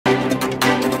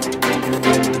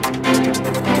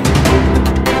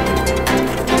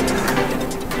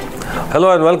Hello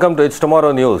and welcome to It's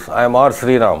Tomorrow News. I am R.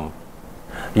 Sriram.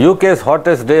 UK's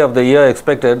hottest day of the year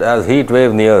expected as heat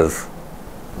wave nears.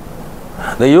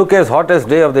 The UK's hottest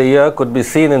day of the year could be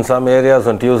seen in some areas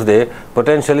on Tuesday,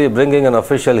 potentially bringing an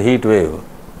official heat wave.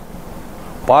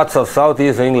 Parts of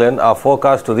southeast England are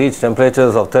forecast to reach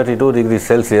temperatures of 32 degrees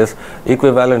Celsius,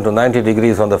 equivalent to 90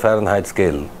 degrees on the Fahrenheit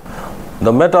scale.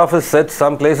 The Met Office said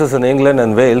some places in England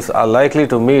and Wales are likely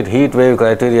to meet heat wave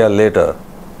criteria later.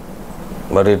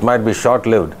 But it might be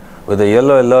short-lived, with a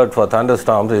yellow alert for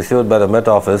thunderstorms issued by the Met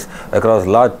Office across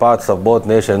large parts of both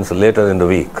nations later in the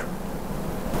week.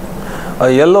 A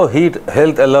yellow heat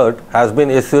health alert has been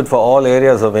issued for all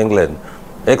areas of England,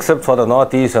 except for the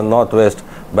northeast and northwest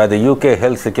by the UK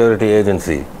Health Security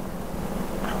Agency.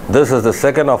 This is the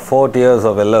second of 4 tiers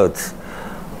of alerts,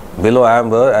 below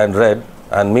amber and red,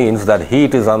 and means that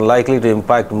heat is unlikely to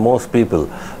impact most people,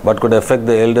 but could affect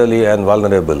the elderly and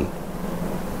vulnerable.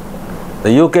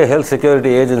 The UK Health Security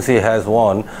Agency has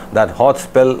warned that hot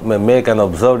spell may make an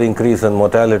observed increase in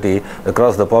mortality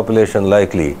across the population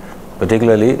likely,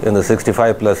 particularly in the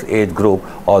 65+ age group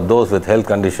or those with health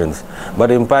conditions, but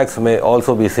impacts may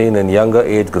also be seen in younger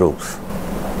age groups.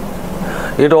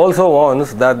 It also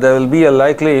warns that there will be a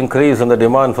likely increase in the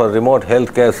demand for remote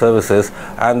healthcare services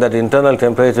and that internal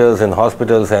temperatures in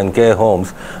hospitals and care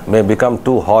homes may become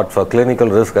too hot for clinical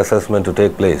risk assessment to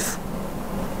take place.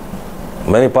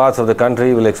 Many parts of the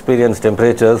country will experience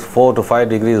temperatures 4 to 5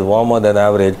 degrees warmer than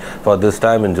average for this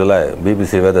time in July,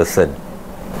 BBC Weather said.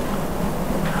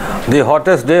 The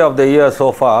hottest day of the year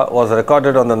so far was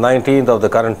recorded on the 19th of the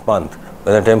current month,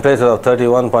 when a temperature of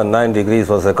 31.9 degrees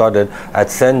was recorded at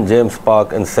St James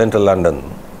Park in central London.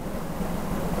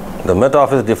 The Met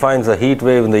Office defines a heat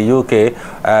wave in the UK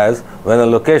as when a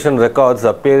location records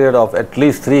a period of at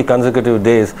least 3 consecutive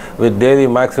days with daily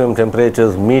maximum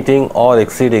temperatures meeting or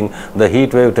exceeding the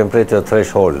heat wave temperature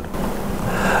threshold.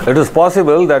 It is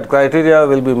possible that criteria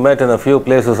will be met in a few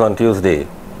places on Tuesday.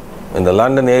 In the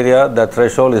London area, that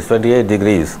threshold is 28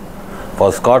 degrees.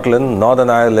 For Scotland,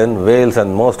 Northern Ireland, Wales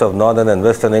and most of Northern and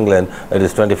Western England, it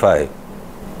is 25.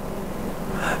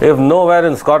 If nowhere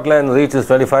in Scotland reaches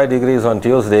 25 degrees on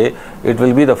Tuesday, it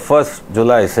will be the first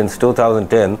July since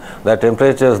 2010 that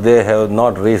temperatures there have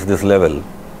not reached this level.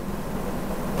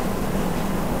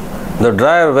 The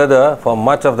drier weather for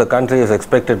much of the country is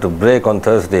expected to break on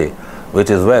Thursday, which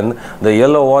is when the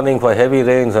yellow warning for heavy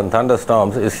rains and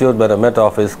thunderstorms issued by the Met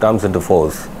Office comes into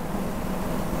force.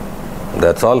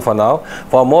 That's all for now.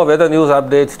 For more weather news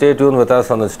updates, stay tuned with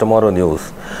us on It's Tomorrow News.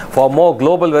 For more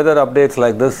global weather updates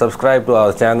like this, subscribe to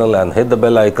our channel and hit the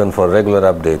bell icon for regular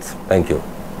updates. Thank you.